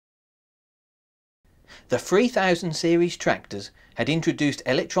The 3000 series tractors had introduced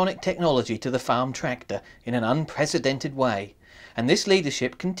electronic technology to the farm tractor in an unprecedented way, and this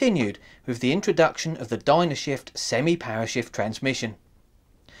leadership continued with the introduction of the Dynashift semi-power shift transmission.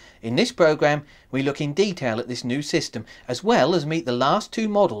 In this programme we look in detail at this new system, as well as meet the last two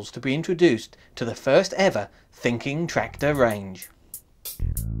models to be introduced to the first ever thinking tractor range.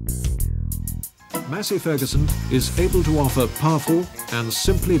 Massey Ferguson is able to offer powerful and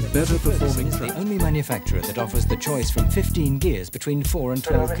simply better performing Ferguson is tractors. the only manufacturer that offers the choice from 15 gears between 4 and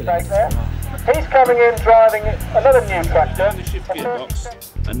 12 kilometres. He's coming in driving another new tractor. Dynashift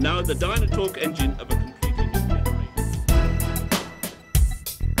gearbox, and now the Dynatorque engine of a completely new generation.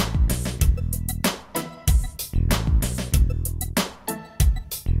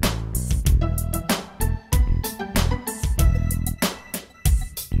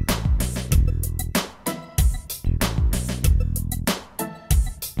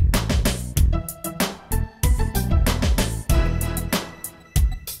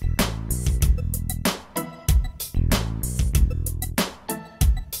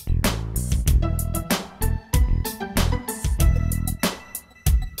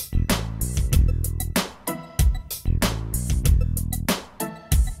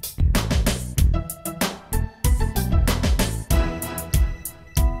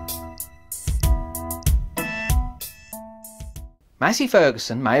 Massey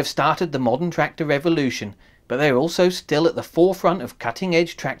Ferguson may have started the modern tractor revolution, but they are also still at the forefront of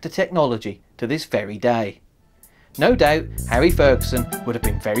cutting-edge tractor technology to this very day. No doubt Harry Ferguson would have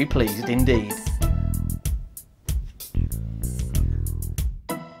been very pleased indeed.